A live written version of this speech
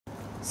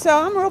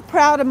So I'm real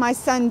proud of my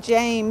son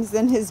James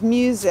and his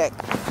music.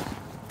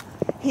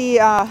 We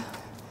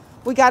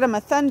got him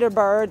a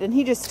Thunderbird and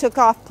he just took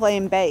off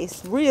playing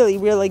bass. Really,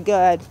 really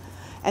good.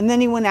 And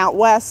then he went out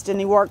west and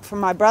he worked for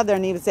my brother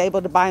and he was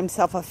able to buy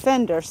himself a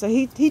Fender. So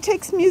he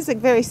takes music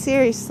very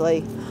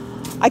seriously.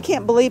 I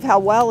can't believe how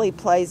well he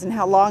plays and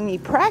how long he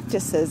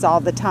practices all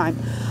the time.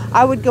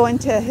 I would go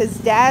into his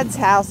dad's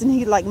house and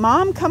he'd like,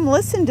 "Mom, come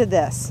listen to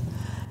this."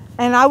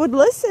 And I would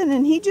listen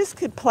and he just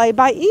could play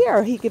by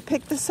ear. He could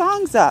pick the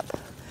songs up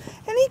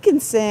and he can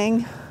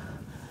sing.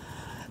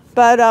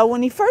 But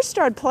when he first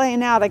started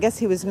playing out, I guess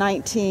he was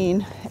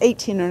 18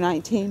 or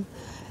 19.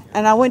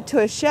 And I went to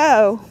a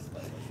show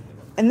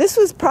and this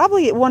was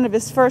probably one of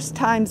his first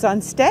times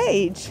on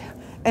stage.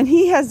 And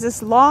he has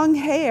this long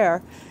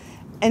hair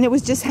and it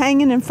was just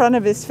hanging in front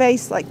of his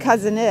face like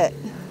Cousin It.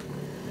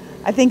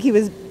 I think he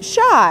was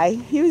shy.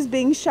 He was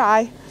being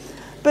shy.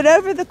 But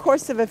over the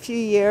course of a few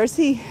years,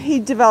 he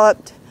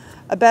developed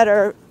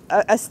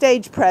a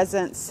stage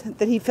presence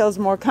that he feels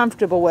more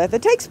comfortable with.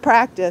 It takes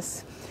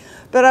practice.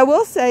 But I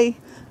will say,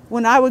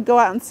 when I would go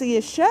out and see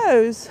his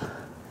shows,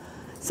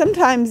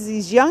 sometimes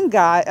these young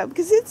guys,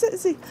 because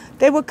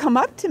they would come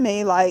up to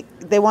me like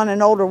they want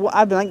an older,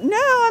 I'd be like,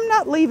 "No, I'm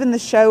not leaving the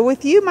show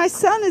with you. My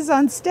son is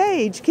on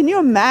stage." Can you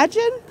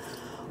imagine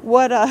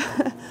what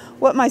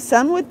my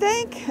son would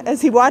think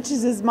as he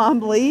watches his mom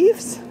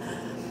leaves?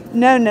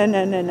 No.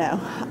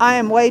 I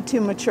am way too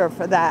mature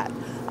for that.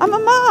 I'm a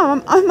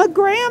mom. I'm a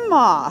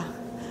grandma.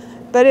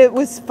 But it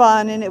was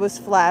fun and it was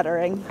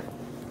flattering.